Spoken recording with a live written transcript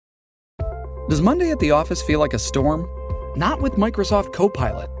Does Monday at the office feel like a storm? Not with Microsoft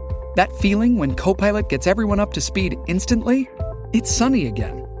Copilot. That feeling when Copilot gets everyone up to speed instantly? It's sunny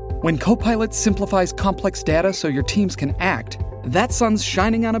again. When Copilot simplifies complex data so your teams can act, that sun's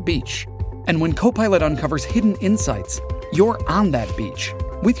shining on a beach. And when Copilot uncovers hidden insights, you're on that beach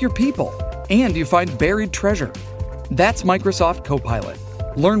with your people, and you find buried treasure. That's Microsoft Copilot.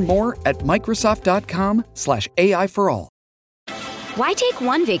 Learn more at Microsoft.com/AI for all. Why take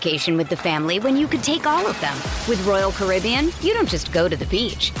one vacation with the family when you could take all of them? With Royal Caribbean, you don't just go to the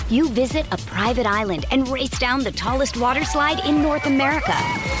beach. You visit a private island and race down the tallest water slide in North America.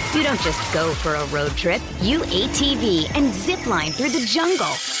 You don't just go for a road trip. You ATV and zip line through the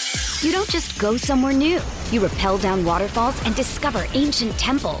jungle. You don't just go somewhere new. You rappel down waterfalls and discover ancient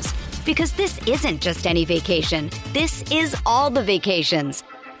temples. Because this isn't just any vacation. This is all the vacations.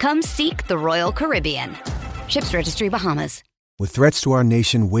 Come seek the Royal Caribbean. Ships Registry, Bahamas. With threats to our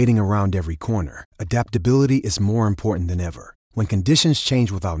nation waiting around every corner, adaptability is more important than ever. When conditions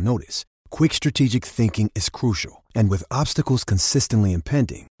change without notice, quick strategic thinking is crucial. And with obstacles consistently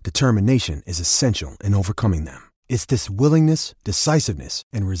impending, determination is essential in overcoming them. It's this willingness, decisiveness,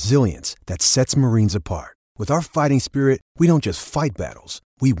 and resilience that sets Marines apart. With our fighting spirit, we don't just fight battles,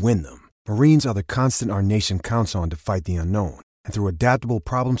 we win them. Marines are the constant our nation counts on to fight the unknown. And through adaptable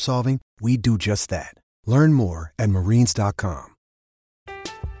problem solving, we do just that. Learn more at marines.com.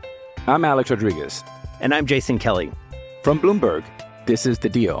 I'm Alex Rodriguez. And I'm Jason Kelly. From Bloomberg, this is The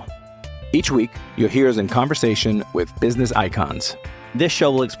Deal. Each week, you'll hear us in conversation with business icons. This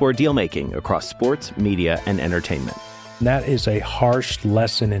show will explore deal-making across sports, media, and entertainment. That is a harsh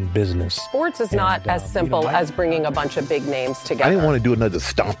lesson in business. Sports is not as simple as bringing a bunch of big names together. I didn't want to do another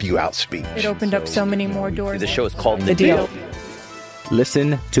stomp you out speech. It opened up so many more doors. The show is called The Deal.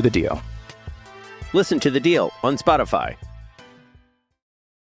 Listen to The Deal. Listen to The Deal on Spotify.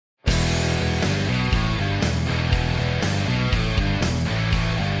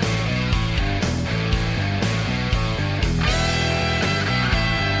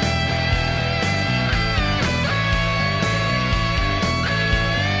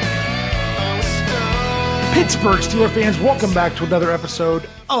 Pittsburgh Steeler fans, welcome back to another episode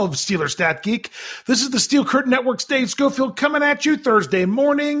of Steeler Stat Geek. This is the Steel Curtain Network's Dave Schofield coming at you Thursday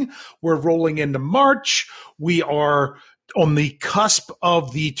morning. We're rolling into March. We are on the cusp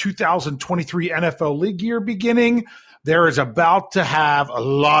of the 2023 NFL League year beginning. There is about to have a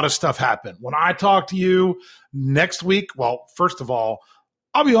lot of stuff happen. When I talk to you next week, well, first of all,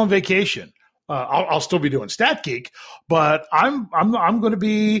 I'll be on vacation. I'll still be doing Stat Geek, but I'm going to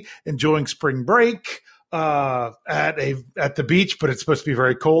be enjoying spring break. At the beach, but it's supposed to be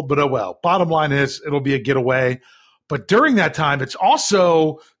very cold, but oh well. Bottom line is it'll be a getaway. But during that time, it's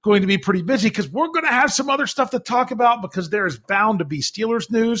also going to be pretty busy because we're going to have some other stuff to talk about because there is bound to be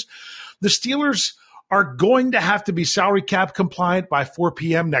Steelers news. The Steelers are going to have to be salary cap compliant by 4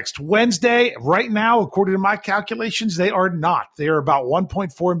 p.m. next Wednesday. Right now, according to my calculations, they are not. They are about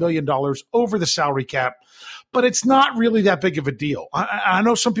 $1.4 million over the salary cap. But it's not really that big of a deal. I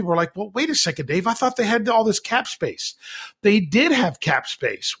know some people are like, well, wait a second, Dave. I thought they had all this cap space. They did have cap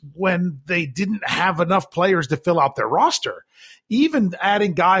space when they didn't have enough players to fill out their roster. Even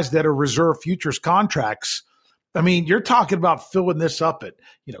adding guys that are reserve futures contracts, I mean, you're talking about filling this up at,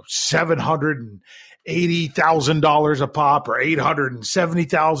 $780,000 a pop or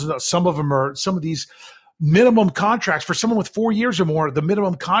 $870,000. Some of these minimum contracts for someone with 4 years or more. The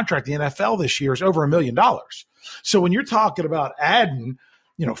minimum contract in the NFL this year is over $1 million. So when you're talking about adding,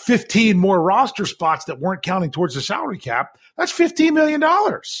 15 more roster spots that weren't counting towards the salary cap, that's $15 million.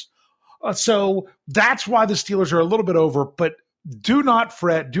 So that's why the Steelers are a little bit over, but do not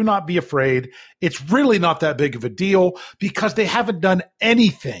fret. Do not be afraid. It's really not that big of a deal because they haven't done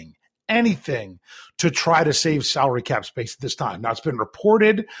anything to try to save salary cap space at this time. Now, it's been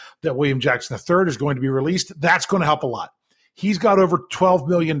reported that William Jackson III is going to be released. That's going to help a lot. He's got over $12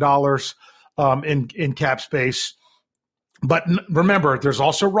 million in cap space. But remember, there's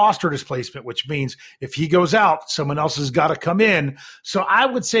also roster displacement, which means if he goes out, someone else has got to come in. So I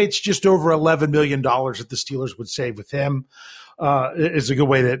would say it's just over $11 million that the Steelers would save with him. Is a good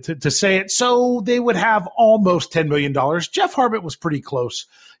way to say it. So they would have almost $10 million. Jeff Harbert was pretty close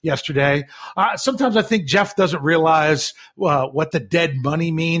yesterday. Sometimes I think Jeff doesn't realize what the dead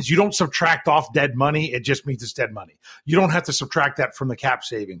money means. You don't subtract off dead money. It just means it's dead money. You don't have to subtract that from the cap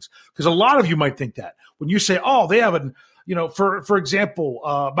savings because a lot of you might think that when you say, oh, they have for example,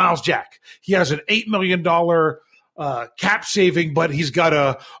 Miles Jack, he has an $8 million cap saving, but he's got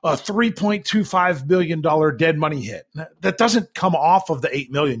a $3.25 million dead money hit. That doesn't come off of the $8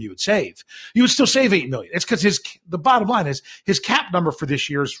 million you would save. You would still save $8 million. It's because the bottom line is his cap number for this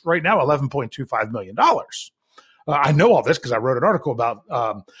year is right now $11.25 million. I know all this because I wrote an article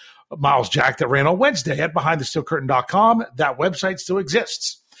about Miles Jack that ran on Wednesday at BehindTheSteelCurtain.com. That website still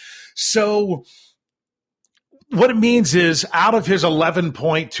exists. So what it means is out of his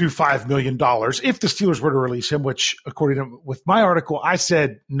 $11.25 million, if the Steelers were to release him, which according to with my article, I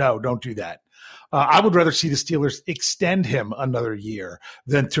said, no, don't do that. I would rather see the Steelers extend him another year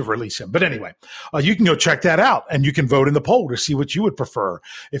than to release him. But anyway, you can go check that out and you can vote in the poll to see what you would prefer.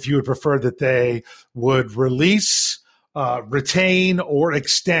 If you would prefer that they would release, retain, or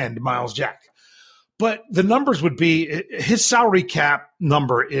extend Miles Jack. But the numbers would be his salary cap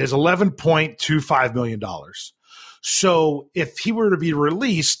number is $11.25 million. So if he were to be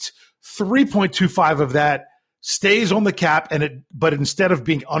released, 3.25 of that stays on the cap, but instead of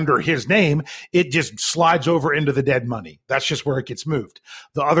being under his name, it just slides over into the dead money. That's just where it gets moved.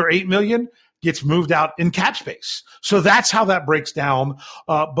 The other $8 million gets moved out in cap space. So that's how that breaks down.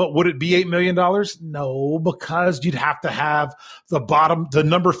 But would it be $8 million? No, because you'd have to have the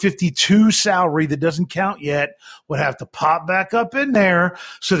number 52 salary that doesn't count yet would have to pop back up in there.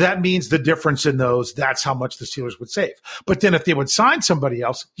 So that means the difference in those, that's how much the Steelers would save. But then if they would sign somebody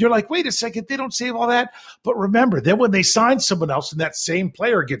else, you're like, wait a second, they don't save all that. But remember, then when they sign someone else and that same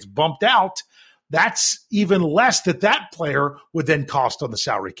player gets bumped out, that's even less that player would then cost on the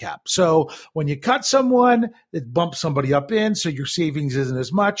salary cap. So when you cut someone, it bumps somebody up in, so your savings isn't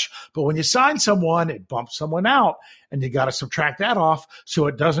as much. But when you sign someone, it bumps someone out, and you got to subtract that off so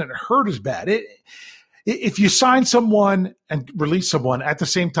it doesn't hurt as bad. If you sign someone and release someone at the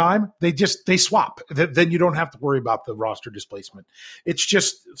same time, they swap. Then you don't have to worry about the roster displacement. It's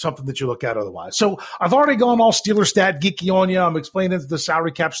just something that you look at otherwise. So I've already gone all Steeler stat geeky on you. I'm explaining the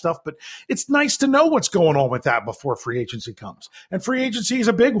salary cap stuff, but it's nice to know what's going on with that before free agency comes. And free agency is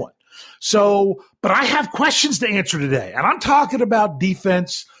a big one. So, but I have questions to answer today, and I'm talking about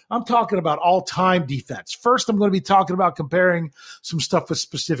defense. I'm talking about all-time defense. First, I'm going to be talking about comparing some stuff with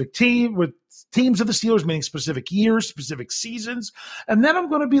teams of the Steelers, meaning specific years, specific seasons. And then I'm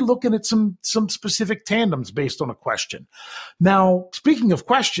going to be looking at some specific tandems based on a question. Now, speaking of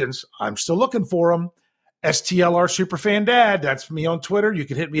questions, I'm still looking for them. STLR Superfan Dad, that's me on Twitter. You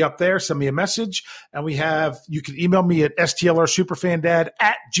can hit me up there, send me a message. And you can email me at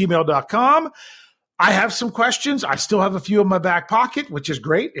stlrsuperfandad@gmail.com. I have some questions. I still have a few in my back pocket, which is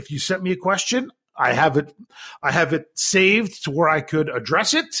great. If you sent me a question, I have it saved to where I could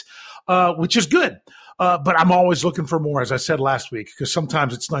address it, which is good. But I'm always looking for more, as I said last week, because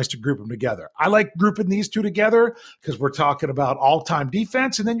sometimes it's nice to group them together. I like grouping these two together because we're talking about all-time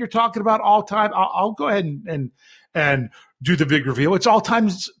defense, and then you're talking about all-time. I'll go ahead and do the big reveal. It's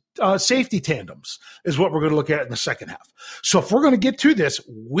all-time safety tandems is what we're going to look at in the second half. So if we're going to get to this,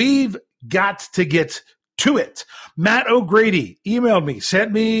 we've got to get to it. Matt O'Grady emailed me,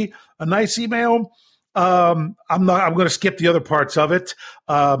 sent me a nice email. I'm going to skip the other parts of it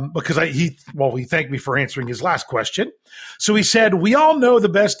because he thanked me for answering his last question. So he said, we all know the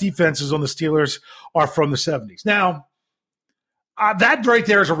best defenses on the Steelers are from the 70s. Now, that right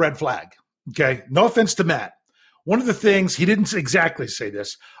there is a red flag. Okay. No offense to Matt. One of the things, he didn't exactly say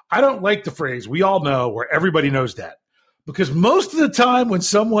this, I don't like the phrase, we all know, where everybody knows that. Because most of the time when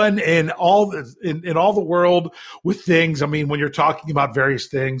someone in all the world with things, I mean, when you're talking about various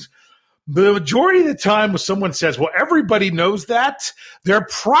things, the majority of the time when someone says, well, everybody knows that, they're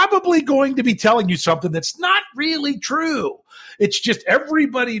probably going to be telling you something that's not really true. It's just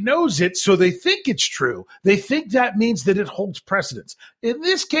everybody knows it, so they think it's true. They think that means that it holds precedence. In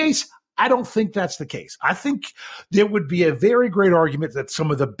this case, I don't think that's the case. I think there would be a very great argument that some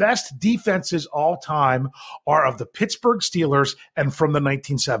of the best defenses all time are of the Pittsburgh Steelers and from the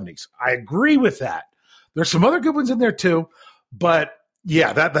 1970s. I agree with that. There's some other good ones in there too, but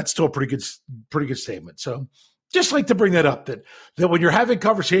yeah, that's still a pretty good statement. So just like to bring that up, that when you're having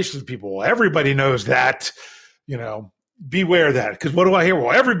conversations with people, well, everybody knows that, beware of that. Because what do I hear?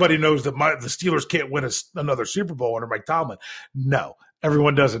 Well, everybody knows that the Steelers can't win another Super Bowl under Mike Tomlin. No,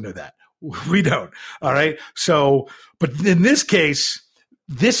 everyone doesn't know that. We don't. All right. So, but in this case,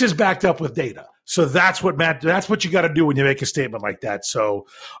 this is backed up with data. So that's what you got to do when you make a statement like that. So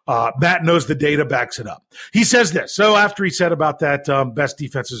Matt knows the data backs it up. He says this. So after he said about that, best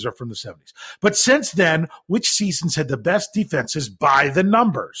defenses are from the 70s. But since then, which seasons had the best defenses by the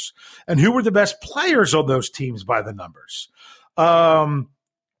numbers? And who were the best players on those teams by the numbers?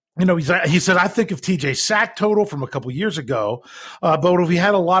 he said, I think of TJ sack total from a couple years ago, but we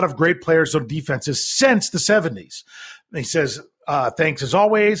had a lot of great players on defenses since the 70s. And he says, thanks as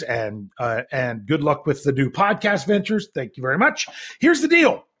always, and good luck with the new podcast ventures. Thank you very much. Here's the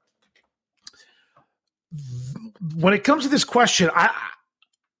deal. When it comes to this question,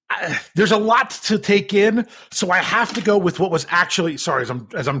 there's a lot to take in, so I have to go with what was actually – sorry,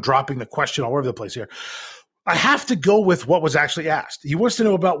 as I'm dropping the question all over the place here. I have to go with what was actually asked. He wants to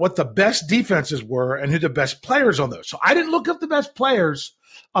know about what the best defenses were and who the best players on those. So I didn't look up the best players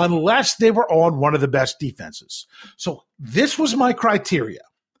unless they were on one of the best defenses. So this was my criteria.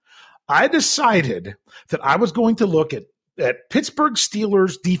 I decided that I was going to look at Pittsburgh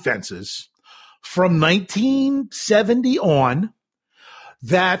Steelers defenses from 1970 on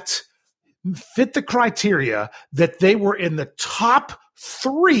that fit the criteria that they were in the top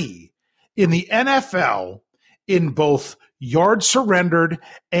 3 in the NFL in both yards surrendered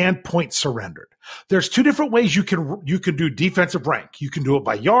and points surrendered. There's 2 different ways you can do defensive rank. You can do it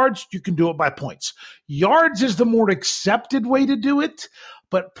by yards. You can do it by points. Yards is the more accepted way to do it,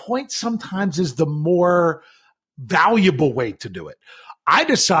 but points sometimes is the more valuable way to do it. I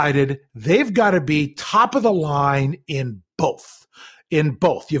decided they've got to be top of the line in both.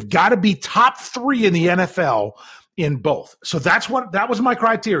 You've got to be top 3 in the NFL in both. So that was my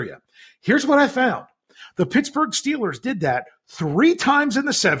criteria. Here's what I found. The Pittsburgh Steelers did that 3 times in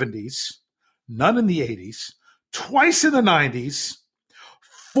the 70s, none in the 80s, twice in the 90s,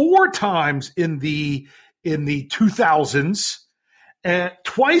 4 times in the 2000s, and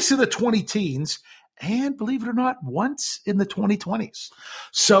twice in the 2010s, and believe it or not, once in the 2020s.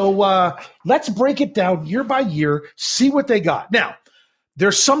 So let's break it down year by year, see what they got. Now,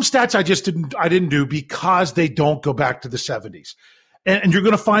 there's some stats I didn't do because they don't go back to the 70s. And you're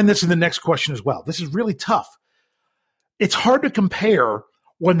going to find this in the next question as well. This is really tough. It's hard to compare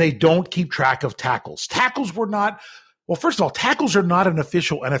when they don't keep track of tackles. Tackles were not – well, first of all, tackles are not an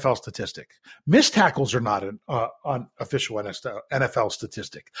official NFL statistic. Missed tackles are not an official NFL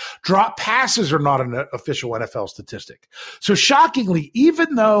statistic. Drop passes are not an official NFL statistic. So shockingly,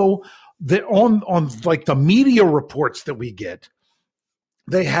 even though on like the media reports that we get,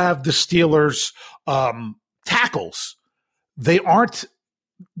 they have the Steelers tackles, they aren't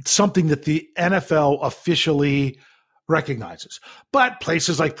something that the NFL officially recognizes. But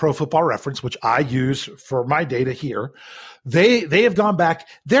places like Pro Football Reference, which I use for my data here, they have gone back.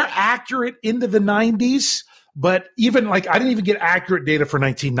 They're accurate into the 90s, but even like I didn't even get accurate data for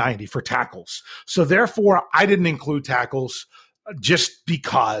 1990 for tackles. So therefore, I didn't include tackles just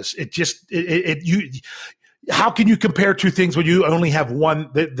because how can you compare 2 things when you only have one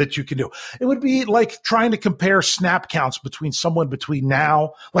that you can do? It would be like trying to compare snap counts between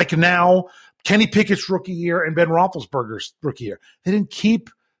now, Kenny Pickett's rookie year and Ben Roethlisberger's rookie year. They didn't keep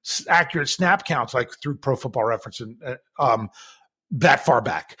accurate snap counts like through Pro Football Reference and that far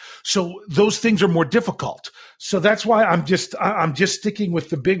back. So those things are more difficult. So that's why I'm just sticking with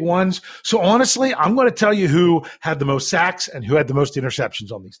the big ones. So honestly, I'm going to tell you who had the most sacks and who had the most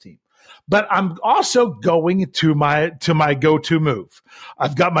interceptions on these teams. But I'm also going to my go-to move.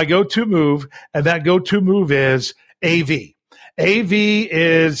 I've got my go-to move, and that go-to move is AV. AV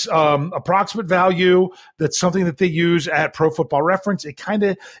is approximate value. That's something that they use at Pro Football Reference. It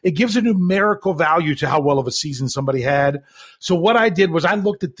gives a numerical value to how well of a season somebody had. So what I did was I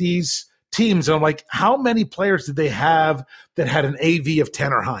looked at these teams, and I'm like, how many players did they have that had an AV of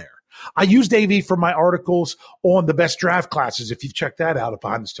 10 or higher? I used AV for my articles on the best draft classes, if you've checked that out at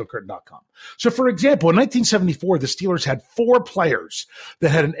BehindTheSteelCurtain.com. So, for example, in 1974, the Steelers had 4 players that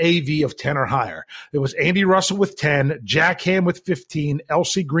had an AV of 10 or higher. It was Andy Russell with 10, Jack Ham with 15,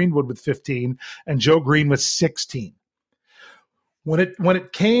 L.C. Greenwood with 15, and Joe Green with 16. When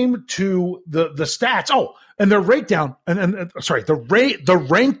it came to the stats, and their breakdown, the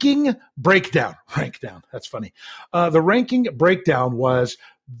ranking breakdown. That's funny. The ranking breakdown was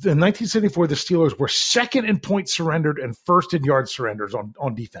in 1974, the Steelers were second in points surrendered and first in yards surrenders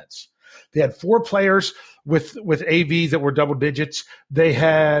on defense. They had 4 players with AVs that were double digits. They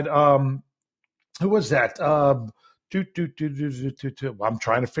had who was that? I'm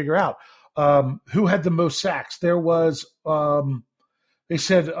trying to figure out who had the most sacks. There was they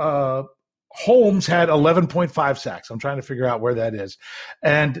said Holmes had 11.5 sacks. I'm trying to figure out where that is.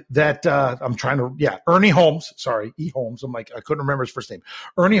 And that Ernie Holmes, E. Holmes. I'm like, I couldn't remember his first name.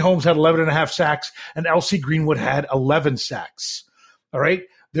 Ernie Holmes had 11.5 sacks, and L.C. Greenwood had 11 sacks. All right.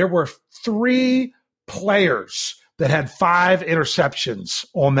 There were 3 players that had 5 interceptions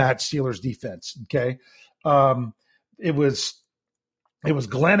on that Steelers defense. Okay. It was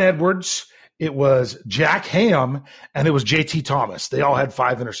Glenn Edwards. it was Jack Ham, and it was J.T. Thomas. They all had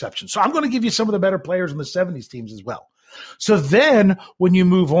 5 interceptions. So I'm going to give you some of the better players in the 70s teams as well. So then when you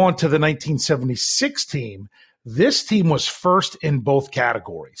move on to the 1976 team, this team was first in both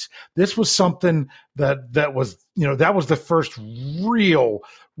categories. This was something that was the first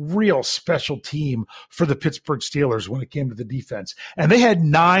real special team for the Pittsburgh Steelers when it came to the defense. And they had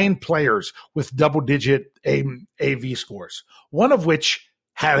 9 players with double-digit AV scores, one of which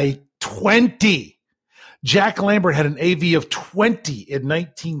had a 20. Jack Lambert had an AV of 20 in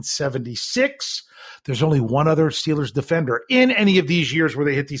 1976. There's only one other Steelers defender in any of these years where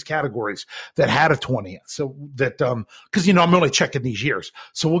they hit these categories that had a 20. So that, because, I'm only checking these years.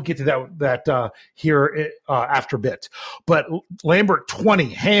 So we'll get to that here after a bit. But Lambert, 20,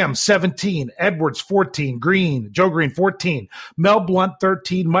 Ham, 17, Edwards, 14, Joe Green, 14, Mel Blount,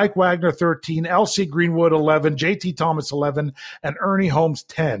 13, Mike Wagner, 13, L.C. Greenwood, 11, J.T. Thomas, 11, and Ernie Holmes,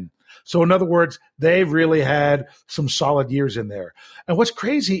 10. So in other words, they really had some solid years in there. And what's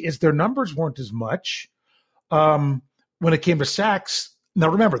crazy is their numbers weren't as much when it came to sacks. Now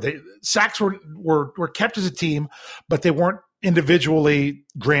remember, sacks were kept as a team, but they weren't individually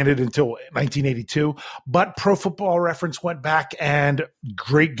granted until 1982. But Pro Football Reference went back and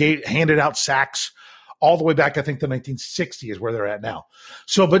handed out sacks all the way back, I think, to 1960 is where they're at now.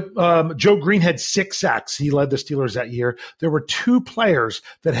 So, but Joe Green had 6 sacks. He led the Steelers that year. There were 2 players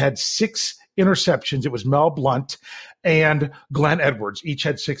that had 6 interceptions. It was Mel Blount and Glenn Edwards. Each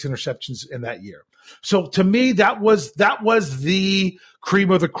had 6 interceptions in that year. So to me, that was the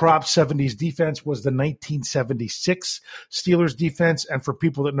cream of the crop 70s defense, was the 1976 Steelers defense. And for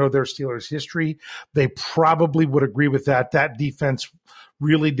people that know their Steelers history, they probably would agree with that. That defense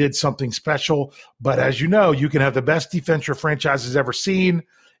really did something special. But as you know, you can have the best defense your franchise has ever seen.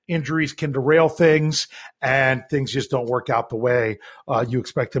 Injuries can derail things, and things just don't work out the way you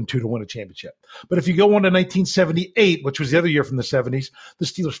expect them to win a championship. But if you go on to 1978, which was the other year from the 70s, the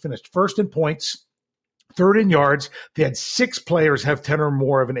Steelers finished first in points, third in yards. They had 6 players have 10 or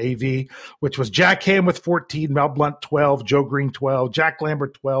more of an AV, which was Jack Ham with 14, Mel Blount 12, Joe Green 12, Jack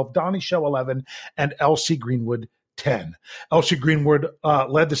Lambert 12, Donnie Show 11, and L.C. Greenwood 10. L.C. Greenwood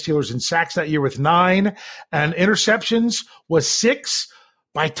led the Steelers in sacks that year with 9, and interceptions was 6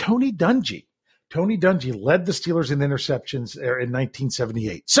 by Tony Dungy. Tony Dungy led the Steelers in interceptions in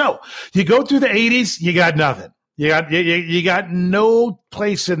 1978. So you go through the 80s, you got nothing. You got no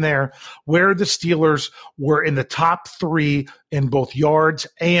place in there where the Steelers were in the top 3 in both yards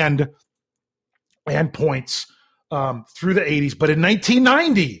and points through the 80s. But in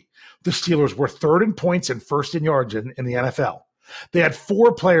 1990, the Steelers were 3rd in points and 1st in yards in the NFL. They had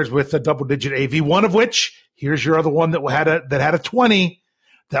 4 players with a double-digit AV, one of which, here's your other one that had a 20.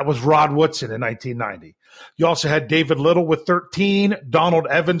 That was Rod Woodson in 1990. You also had David Little with 13, Donald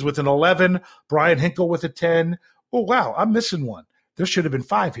Evans with an 11, Brian Hinkle with a 10. Oh, wow, I'm missing one. There should have been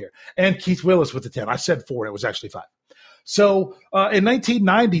 5 here. And Keith Willis with a 10. I said 4, and it was actually 5. So in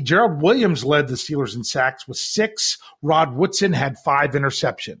 1990, Gerald Williams led the Steelers in sacks with 6. Rod Woodson had 5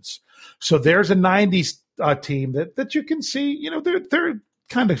 interceptions. So there's a 90s team that you can see, they're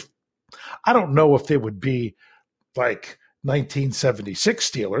kind of, I don't know if they would be like 1976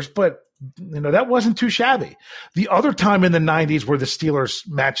 Steelers, but that wasn't too shabby. The other time in the 90s where the Steelers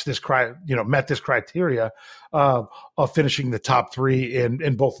met this criteria of finishing the top 3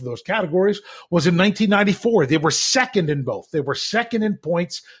 in both of those categories was in 1994. They were 2nd in both. They were 2nd in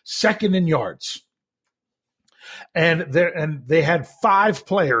points, 2nd in yards. And they had 5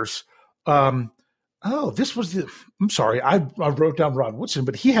 players. I'm sorry. I wrote down Rod Woodson,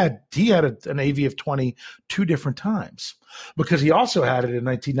 but he had an AV of 20 2 different times, because he also had it in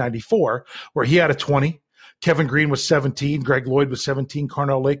 1994 where he had a 20. Kevin Green was 17, Greg Lloyd was 17,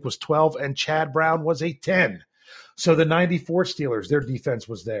 Carnell Lake was 12, and Chad Brown was a 10. So the 94 Steelers, their defense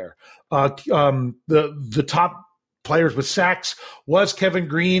was there. The top players with sacks was Kevin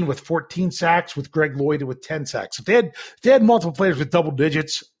Green with 14 sacks, with Greg Lloyd with 10 sacks. If they had multiple players with double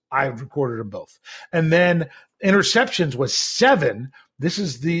digits, I recorded them both. And then interceptions was 7. This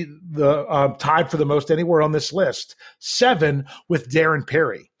is the tied for the most anywhere on this list. 7 with Darren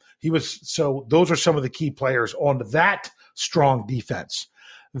Perry. So those are some of the key players on that strong defense.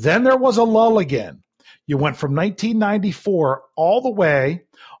 Then there was a lull again. You went from 1994 all the way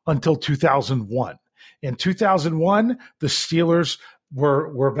until 2001. In 2001, the Steelers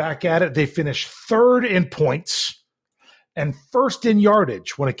were back at it. They finished 3rd in points and 1st in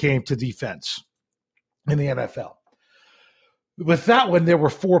yardage when it came to defense in the NFL. with that one, there were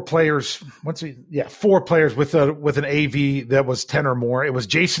four players with an AV that was 10 or more. It was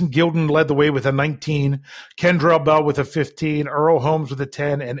Jason Gilden led the way with a 19, Kendrell Bell with a 15, Earl Holmes with a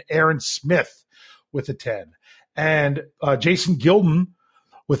 10, and Aaron Smith with a 10. And Jason Gilden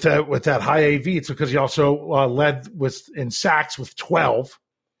with that high AV, it's because he also led in sacks with 12.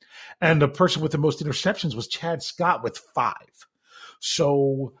 And the person with the most interceptions was Chad Scott with 5.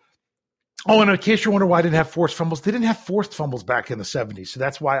 So, and in case you're wondering why I didn't have forced fumbles, they didn't have forced fumbles back in the 70s. So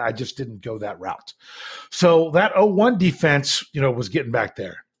that's why I just didn't go that route. So that 0-1 defense, was getting back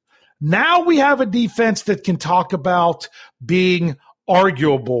there. Now we have a defense that can talk about being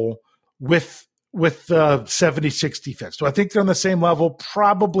arguable with the 76 defense. Do I think they're on the same level?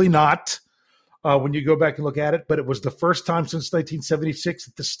 Probably not. When you go back and look at it, but it was the first time since 1976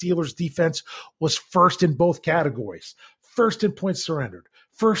 that the Steelers defense was first in both categories. First in points surrendered,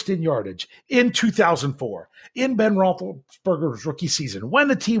 first in yardage in 2004, in Ben Roethlisberger's rookie season, when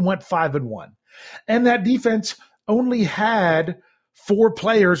the team went 5-1. And that defense only had 4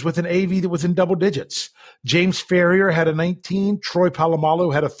 players with an AV that was in double digits. James Ferrier had a 19, Troy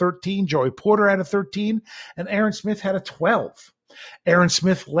Polamalu had a 13, Joey Porter had a 13, and Aaron Smith had a 12. Aaron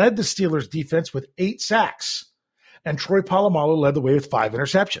Smith led the Steelers defense with 8 sacks, and Troy Polamalu led the way with 5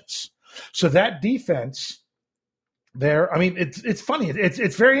 interceptions. So that defense there, I mean, it's funny.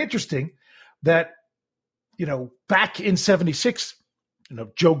 It's very interesting that, back in 76,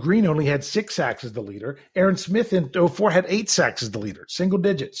 Joe Green only had 6 sacks as the leader. Aaron Smith in 2004 had 8 sacks as the leader, single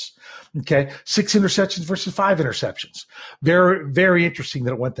digits. Okay. 6 interceptions versus 5 interceptions. Very, very interesting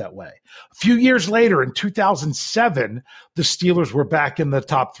that it went that way. A few years later, in 2007, the Steelers were back in the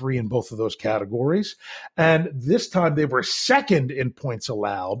top 3 in both of those categories. And this time they were second in points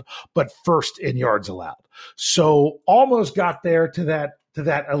allowed, but first in yards allowed. So almost got there to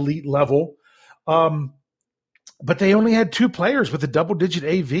that elite level. But they only had 2 players with a double-digit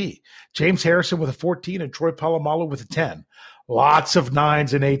AV, James Harrison with a 14 and Troy Polamalu with a 10. Lots of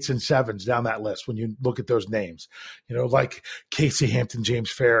 9s and 8s and 7s down that list when you look at those names. Like Casey Hampton, James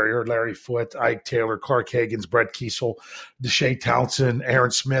Ferrier, Larry Foote, Ike Taylor, Clark Higgins, Brett Kiesel, Deshae Townsend,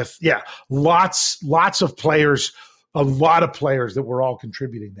 Aaron Smith. Yeah, lots of players, a lot of players that were all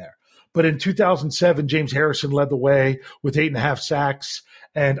contributing there. But in 2007, James Harrison led the way with 8.5 sacks.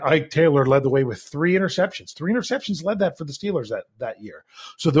 And Ike Taylor led the way with 3 interceptions. 3 interceptions led that for the Steelers that year.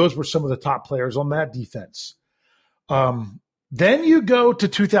 So those were some of the top players on that defense. Then you go to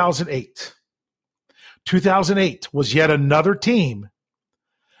 2008. 2008 was yet another team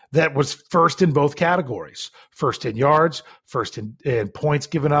that was first in both categories. First in yards, first in points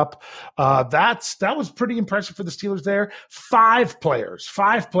given up. That was pretty impressive for the Steelers there. 5 players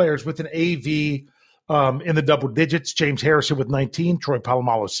with an AV in the double digits. James Harrison with 19, Troy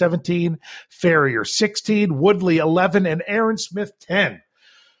Polamalu 17, Ferrier 16, Woodley 11, and Aaron Smith 10.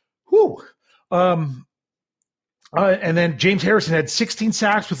 Whew. And then James Harrison had 16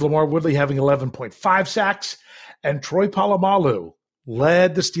 sacks, with Lamar Woodley having 11.5 sacks, and Troy Polamalu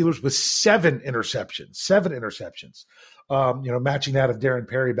led the Steelers with 7 interceptions. Matching that of Darren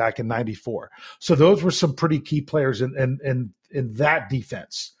Perry back in 94. So those were some pretty key players in that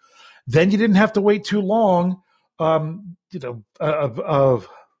defense. Then you didn't have to wait too long, after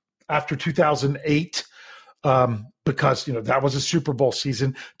 2008, because, that was a Super Bowl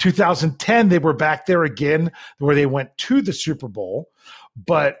season. 2010, they were back there again where they went to the Super Bowl,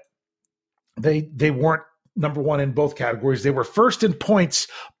 but they weren't number 1 in both categories. They were first in points,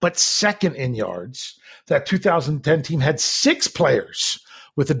 but second in yards. That 2010 team had 6 players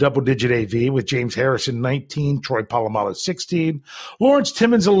with a double-digit AV, with James Harrison 19, Troy Polamalu 16, Lawrence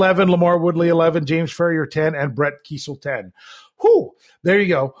Timmons 11, Lamar Woodley 11, James Ferrier 10, and Brett Kiesel 10. Whew, there you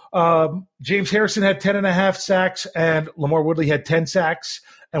go. James Harrison had 10.5 sacks, and Lamar Woodley had 10 sacks.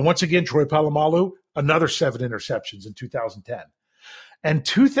 And once again, Troy Polamalu, another 7 interceptions in 2010. And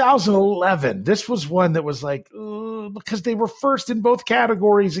 2011, this was one that was like, because they were first in both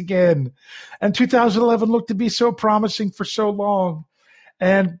categories again. And 2011 looked to be so promising for so long.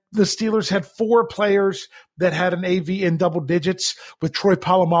 And the Steelers had 4 players that had an AV in double digits, with Troy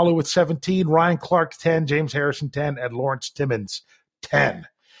Polamalu with 17, Ryan Clark 10, James Harrison 10, and Lawrence Timmons 10.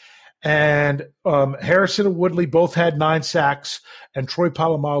 And Harrison and Woodley both had 9 sacks, and Troy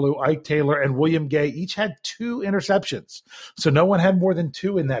Polamalu, Ike Taylor, and William Gay each had 2 interceptions. So no one had more than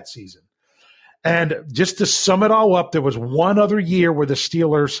 2 in that season. And just to sum it all up, there was one other year where the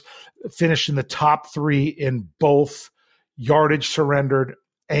Steelers finished in the top 3 in both yardage surrendered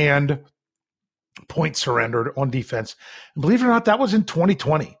and points surrendered on defense. And believe it or not, that was in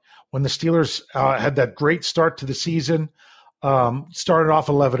 2020 when the Steelers had that great start to the season. Started off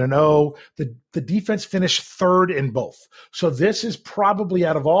 11-0. The defense finished third in both. So this is probably,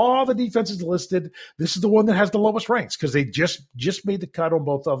 out of all the defenses listed, this is the one that has the lowest ranks because they just made the cut on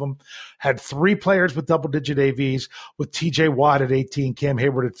both of them. Had 3 players with double-digit AVs, with TJ Watt at 18, Cam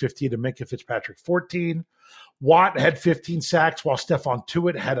Hayward at 15, and Minkah Fitzpatrick 14. Watt had 15 sacks, while Stephon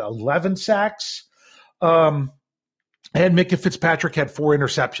Tuitt had 11 sacks. And Minkah Fitzpatrick had 4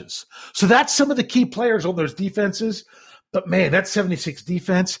 interceptions. So that's some of the key players on those defenses. But, man, that 76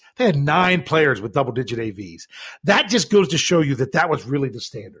 defense, they had 9 players with double-digit AVs. That just goes to show you that was really the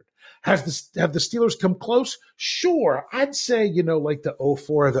standard. Have the Steelers come close? Sure. I'd say, like the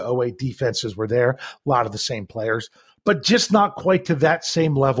 04 or the 08 defenses were there, a lot of the same players, but just not quite to that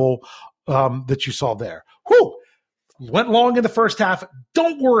same level that you saw there. Whew! Went long in the first half.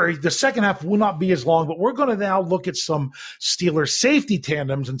 Don't worry, the second half will not be as long, but we're going to now look at some Steelers safety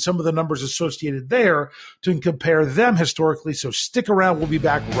tandems and some of the numbers associated there to compare them historically. So stick around. We'll be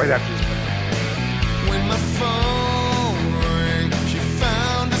back right after this break. When my phone rang, she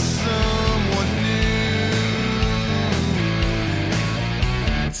found someone new.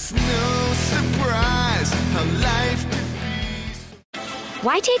 It's no surprise how life could be.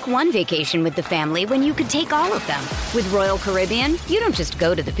 Why take one vacation with the family when you could take all of them? With Royal Caribbean, you don't just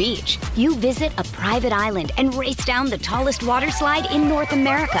go to the beach. You visit a private island and race down the tallest water slide in North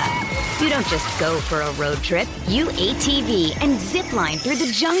America. You don't just go for a road trip. You ATV and zip line through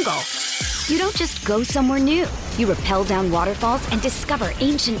the jungle. You don't just go somewhere new. You rappel down waterfalls and discover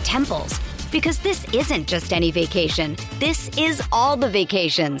ancient temples. Because this isn't just any vacation. This is all the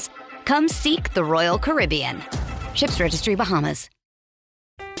vacations. Come seek the Royal Caribbean. Ships Registry, Bahamas.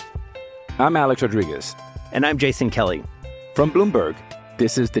 I'm Alex Rodriguez. And I'm Jason Kelly. From Bloomberg,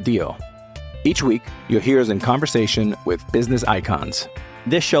 this is The Deal. Each week, you'll hear us in conversation with business icons.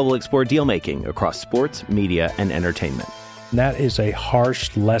 This show will explore deal-making across sports, media, and entertainment. That is a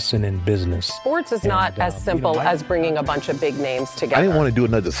harsh lesson in business. Sports is not as simple as bringing a bunch of big names together. I didn't want to do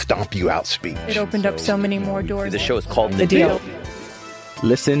another stomp you out speech. It opened up so many more doors. The show is called The Deal.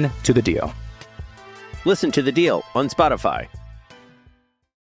 Listen to The Deal. Listen to The Deal on Spotify.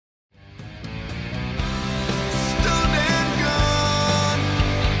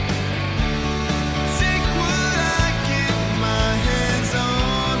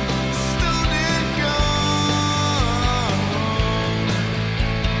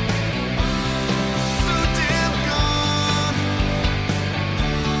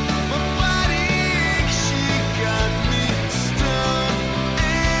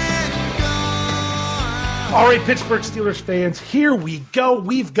 All right, Pittsburgh Steelers fans, here we go.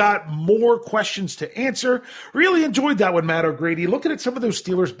 We've got more questions to answer. Really enjoyed that one, Matt O'Grady. Looking at some of those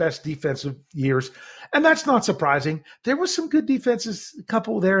Steelers' best defensive years, and that's not surprising. There were some good defenses, a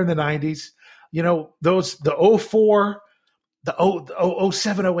couple there in the 90s. The 04, the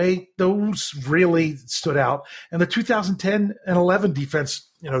 07, 08, those really stood out. And the 2010 and 11 defense,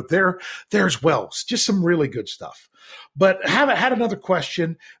 there as well. Just some really good stuff. But had another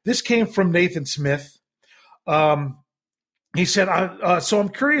question. This came from Nathan Smith. He said, so I'm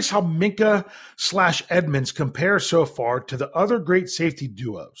curious how Minkah/Edmonds compare so far to the other great safety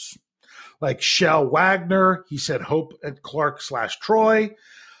duos, like Shell Wagner. He said Hope and Clark/Troy,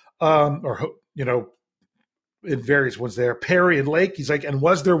 in various ones there. Perry and Lake. He's like, and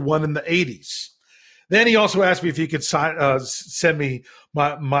was there one in the 80s? Then he also asked me if he could send me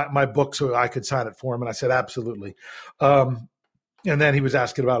my book so I could sign it for him, and I said absolutely. And then he was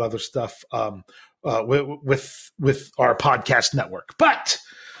asking about other stuff. With our podcast network. But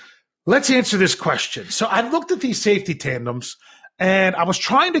let's answer this question. So I looked at these safety tandems, and I was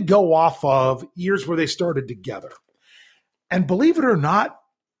trying to go off of years where they started together. And believe it or not,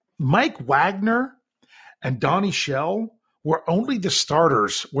 Mike Wagner and Donnie Shell were only the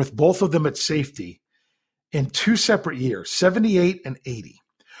starters with both of them at safety in 2 separate years, 78 and 80.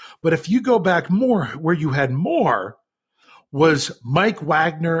 But if you go back more, where you had more was Mike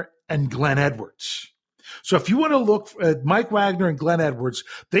Wagner and Glenn Edwards. So if you want to look at Mike Wagner and Glenn Edwards,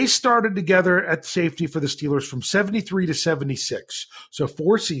 they started together at safety for the Steelers from 73 to 76. So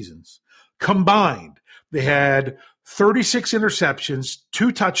 4 seasons. Combined, they had 36 interceptions,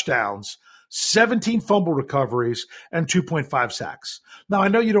 2 touchdowns, 17 fumble recoveries, and 2.5 sacks. Now, I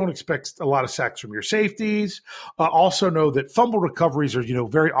know you don't expect a lot of sacks from your safeties. Also know that fumble recoveries are,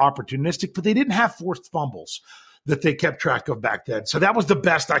 very opportunistic, but they didn't have forced fumbles that they kept track of back then. So that was the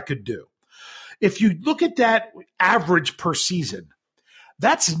best I could do. If you look at that average per season,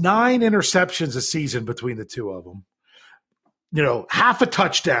 that's 9 interceptions a season between the two of them. Half a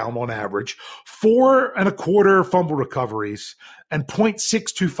touchdown on average, 4.25 fumble recoveries, and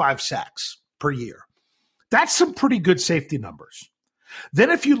 0.625 sacks per year. That's some pretty good safety numbers. Then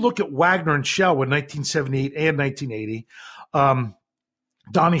if you look at Wagner and Shell in 1978 and 1980,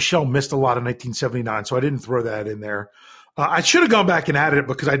 Donnie Shell missed a lot in 1979, so I didn't throw that in there. I should have gone back and added it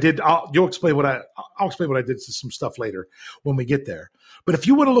because I did. I'll explain what I did to some stuff later when we get there. But if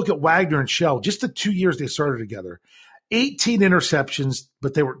you want to look at Wagner and Shell, just the 2 years they started together, 18 interceptions,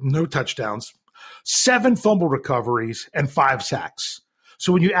 but they were no touchdowns, 7 fumble recoveries, and 5 sacks.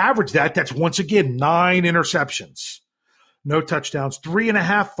 So when you average that, that's once again 9 interceptions, no touchdowns,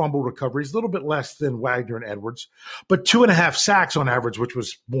 3.5 fumble recoveries, a little bit less than Wagner and Edwards, but 2.5 sacks on average, which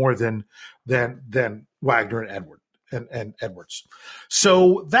was more than Wagner and Edwards.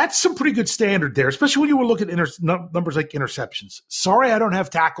 So that's some pretty good standard there, especially when you look at numbers like interceptions. Sorry, I don't have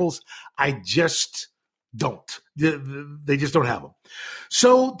tackles. I just don't. They just don't have them.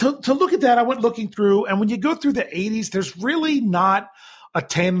 So to look at that, I went looking through, and when you go through the 80s, there's really not a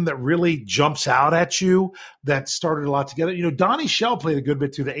tandem that really jumps out at you that started a lot together. You know, Donnie Shell played a good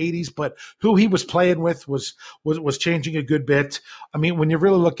bit through the 80s, but who he was playing with was changing a good bit. I mean, when you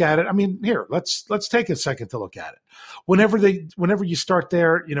really look at it, I mean, here, let's take a second to look at it. Whenever you start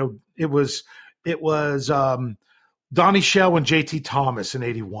there, you know, it was Donnie Shell and JT Thomas in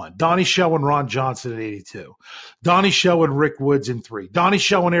 81, Donnie Shell and Ron Johnson in 82, Donnie Shell and Rick Woods in 3, Donnie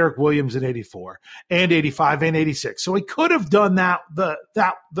Shell and Eric Williams in 84 and 85 and 86. So he could have done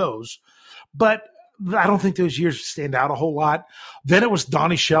those, but I don't think those years stand out a whole lot. Then it was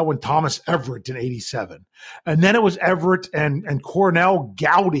Donnie Shell and Thomas Everett in 87. And then it was Everett and Cornell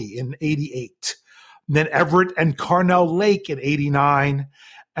Gowdy in 88. And then Everett and Carnell Lake in 89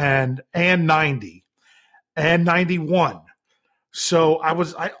 and 90. And 91. So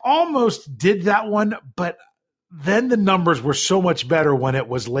I almost did that one, but then the numbers were so much better when it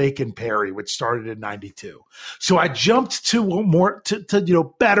was Lake and Perry, which started in 92. So I jumped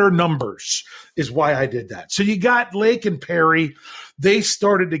to better numbers is why I did that. So you got Lake and Perry. They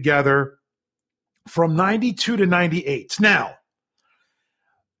started together from 92 to 98. Now,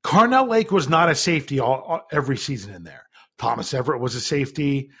 Carnell Lake was not a safety every season in there. Thomas Everett was a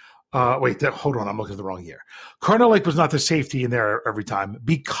safety. Hold on. I'm looking at the wrong year. Carnell Lake was not the safety in there every time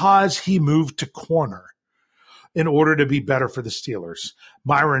because he moved to corner in order to be better for the Steelers.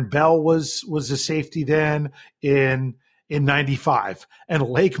 Myron Bell was a safety then in 95, and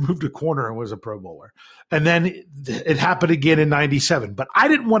Lake moved to corner and was a Pro Bowler. And then it happened again in 97. But I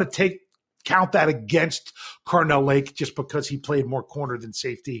didn't want to count that against Carnell Lake just because he played more corner than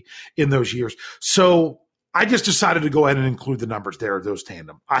safety in those years. So I just decided to go ahead and include the numbers there of those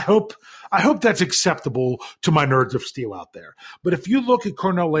tandem. I hope that's acceptable to my nerds of steel out there. But if you look at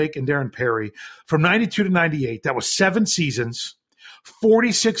Carnell Lake and Darren Perry from 92 to 98, that was 7 seasons,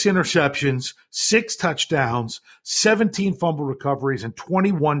 46 interceptions, 6 touchdowns, 17 fumble recoveries, and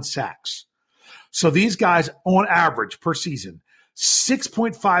 21 sacks. So these guys on average per season,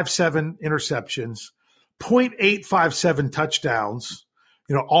 6.57 interceptions, 0.857 touchdowns,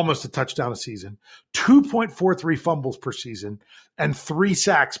 almost a touchdown a season, 2.43 fumbles per season, and 3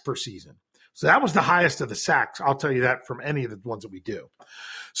 sacks per season. So that was the highest of the sacks. I'll tell you that from any of the ones that we do.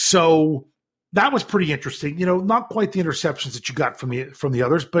 So that was pretty interesting. Not quite the interceptions that you got from the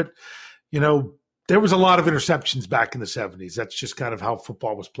others, but, there was a lot of interceptions back in the 70s. That's just kind of how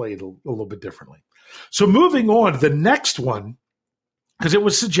football was played a little bit differently. So moving on to the next one, because it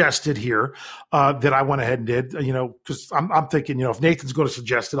was suggested here that I went ahead and did, because I'm thinking, if Nathan's going to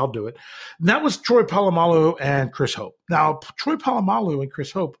suggest it, I'll do it. And that was Troy Polamalu and Chris Hope. Now, Troy Polamalu and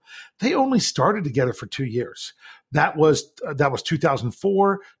Chris Hope, they only started together for 2 years. That was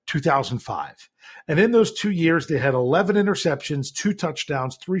 2004, 2005. And in those 2 years, they had 11 interceptions, 2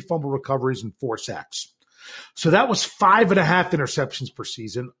 touchdowns, 3 fumble recoveries, and 4 sacks. So that was 5.5 interceptions per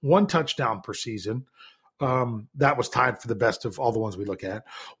season, 1 touchdown per season. That was tied for the best of all the ones we look at.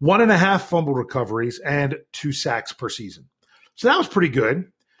 1.5 fumble recoveries and 2 sacks per season. So that was pretty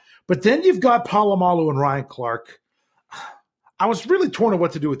good. But then you've got Polamalu and Ryan Clark. I was really torn on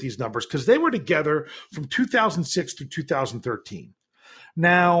what to do with these numbers because they were together from 2006 to 2013.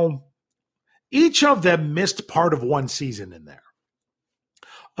 Now, each of them missed part of one season in there.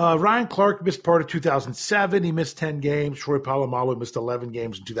 Ryan Clark missed part of 2007. He missed 10 games. Troy Polamalu missed 11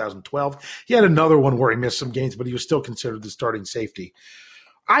 games in 2012. He had another one where he missed some games, but he was still considered the starting safety.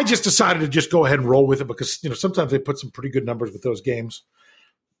 I just decided to just go ahead and roll with it because, sometimes they put some pretty good numbers with those games.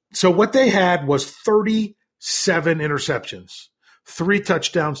 So what they had was 37 interceptions, 3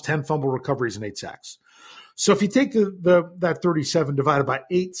 touchdowns, 10 fumble recoveries, and 8 sacks. So if you take that 37 divided by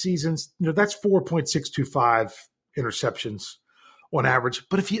 8 seasons, that's 4.625 interceptions on average.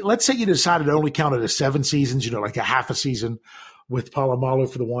 But let's say you decided to only count it as 7 seasons, like a half a season, with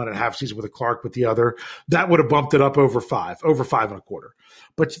Polamalu for the one and half season with Clark with the other. That would have bumped it up over 5.25.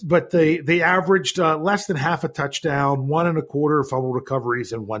 But they averaged less than half a touchdown, 1.25 fumble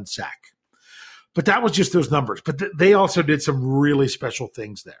recoveries, and 1 sack. But that was just those numbers. But they also did some really special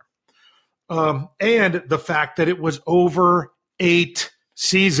things there. And the fact that it was over 8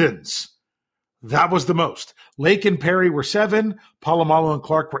 seasons. That was the most. Lake and Perry were 7. Polamalu and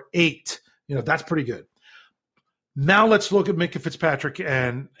Clark were 8. That's pretty good. Now let's look at Minkah Fitzpatrick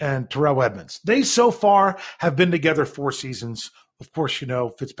and Terrell Edmunds. They so far have been together 4 seasons. Of course,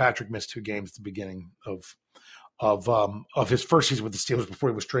 Fitzpatrick missed 2 games at the beginning of his first season with the Steelers before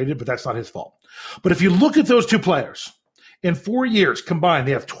he was traded, but that's not his fault. But if you look at those 2 players, in 4 years combined,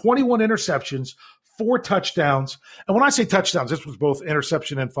 they have 21 interceptions, 4 touchdowns. And when I say touchdowns, this was both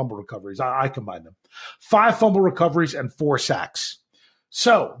interception and fumble recoveries. I combined them. 5 fumble recoveries and 4 sacks.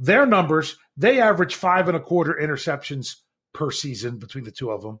 So their numbers, they average 5.25 interceptions per season between the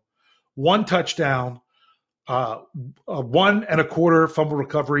 2 of them, 1 touchdown, 1.25 fumble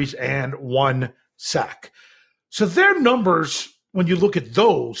recoveries, and 1 sack. So their numbers, when you look at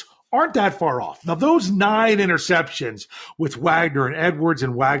those, aren't that far off. Now, those 9 interceptions with Wagner and Edwards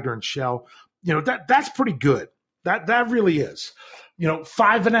and Wagner and Shell, that's pretty good. That really is.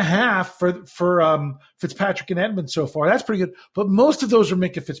 5.5 for Fitzpatrick and Edmonds so far. That's pretty good. But most of those are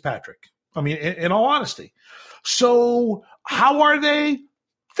Minkah Fitzpatrick. I mean, in all honesty. So how are they?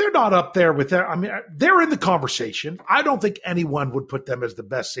 They're not up there with that. I mean, they're in the conversation. I don't think anyone would put them as the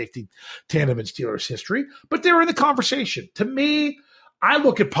best safety tandem in Steelers history, but they're in the conversation. To me, I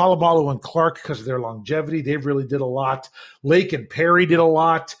look at Polamalu and Clark because of their longevity. They really did a lot. Lake and Perry did a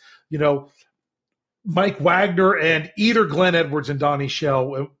lot. Mike Wagner and either Glenn Edwards and Donnie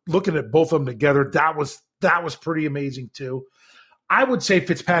Shell, looking at both of them together, that was pretty amazing too. I would say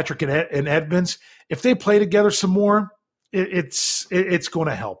Fitzpatrick and Edmonds, if they play together some more, it's going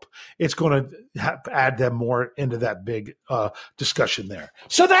to help. It's going to add them more into that big discussion there.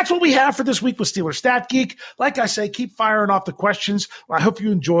 So that's what we have for this week with Steelers Stat Geek. Like I say, keep firing off the questions. I hope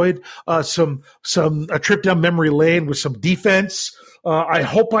you enjoyed a trip down memory lane with some defense. I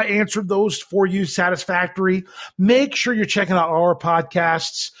hope I answered those for you satisfactory. Make sure you're checking out our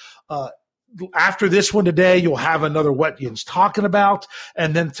podcasts. After this one today, you'll have another What Yin's Talking About,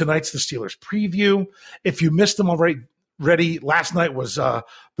 and then tonight's the Steelers preview. If you missed them already, last night was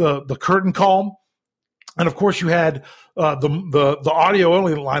the curtain call. And of course you had the audio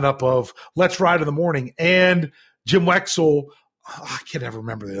only lineup of Let's Ride in the Morning and Jim Wexell. I can't ever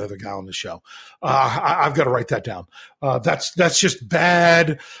remember the other guy on the show. I've got to write that down. That's just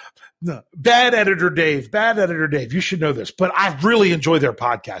bad editor Dave. You should know this, but I really enjoy their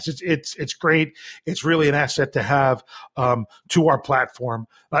podcast. It's great. It's really an asset to have to our platform.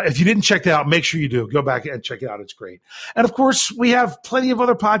 If you didn't check that out, make sure you do. Go back and check it out. It's great. And of course, we have plenty of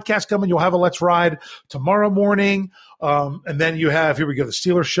other podcasts coming. You'll have a Let's Ride tomorrow morning. And then you have, here we go, the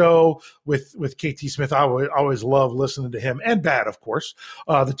Steelers Show with KT Smith. I always love listening to him, and Bad, of course.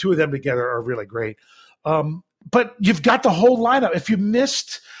 The 2 of them together are really great. But you've got the whole lineup. If you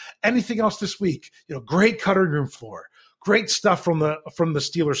missed anything else this week, great cutting room floor, great stuff from the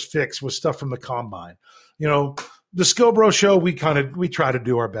Steelers Fix with stuff from the Combine. The Scobro Show, we try to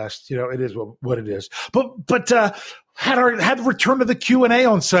do our best. It is what it is. But had the return to the Q&A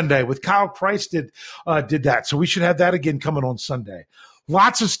on Sunday with Kyle Price did that. So we should have that again coming on Sunday.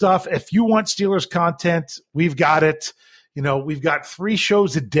 Lots of stuff. If you want Steelers content, we've got it. We've got 3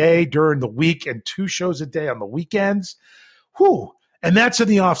 shows a day during the week and 2 shows a day on the weekends. Whew. And that's in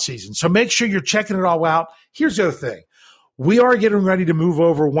the off season. So make sure you're checking it all out. Here's the other thing. We are getting ready to move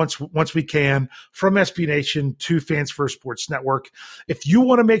over once we can from SB Nation to Fans First Sports Network. If you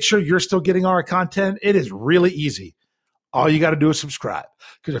want to make sure you're still getting our content, it is really easy. All you got to do is subscribe.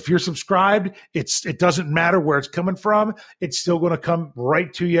 Because if you're subscribed, it doesn't matter where it's coming from. It's still going to come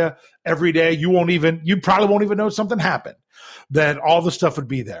right to you every day. You probably won't even know something happened. Then all the stuff would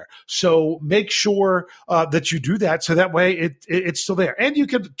be there. So make sure that you do that so that way it's still there. And you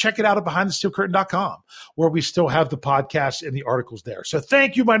can check it out at BehindTheSteelCurtain.com where we still have the podcast and the articles there. So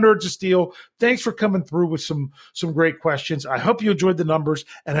thank you, my Nerds of Steel. Thanks for coming through with some great questions. I hope you enjoyed the numbers.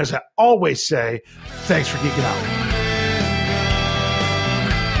 And as I always say, thanks for geeking out.